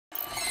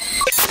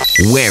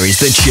Where is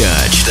the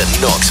church that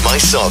knocks my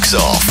socks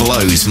off,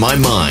 blows my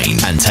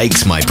mind, and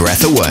takes my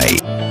breath away?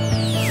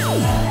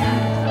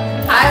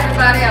 Hi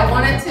everybody, I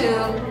wanted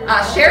to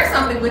share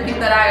something with you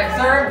that I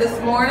observed this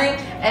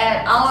morning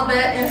at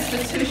Olivet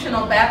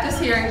Institutional Baptist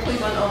here in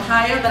Cleveland,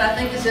 Ohio, that I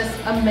think is just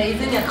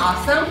amazing and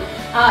awesome.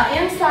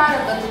 Inside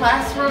of the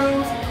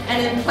classrooms and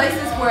in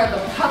places where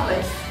the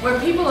public, where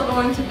people are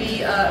going to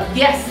be,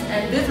 guests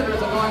and visitors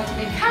are going to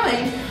be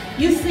coming,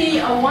 you see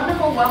a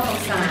wonderful welcome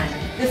sign.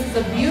 This is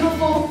a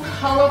beautiful,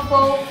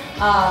 colorful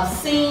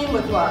scene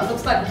with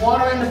looks like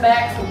water in the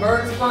back, some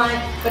birds flying,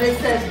 but it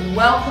says,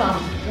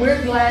 "Welcome,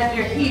 we're glad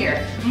you're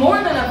here." More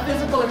than a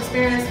physical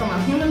experience from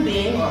a human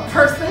being or a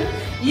person,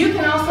 you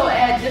can also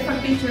add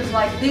different features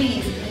like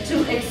these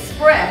to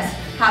express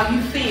how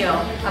you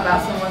feel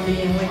about someone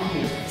being with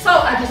you. So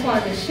I just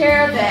wanted to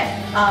share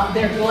that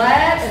they're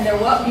glad and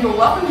you're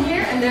welcome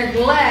here, and they're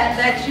glad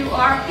that you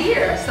are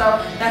here. So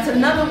that's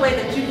another way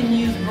that you can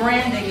use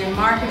branding and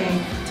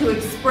marketing to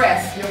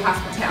express your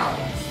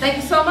hospitality. Thank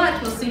you so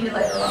much. We'll see you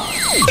later on.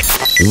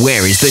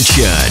 Where is the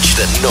church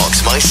that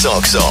knocks my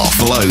socks off,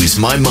 blows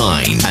my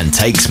mind, and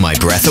takes my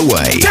breath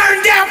away?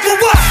 Turn down for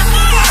what?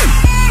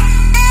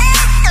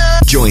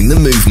 Join the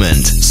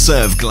movement.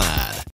 SERVEGLAD.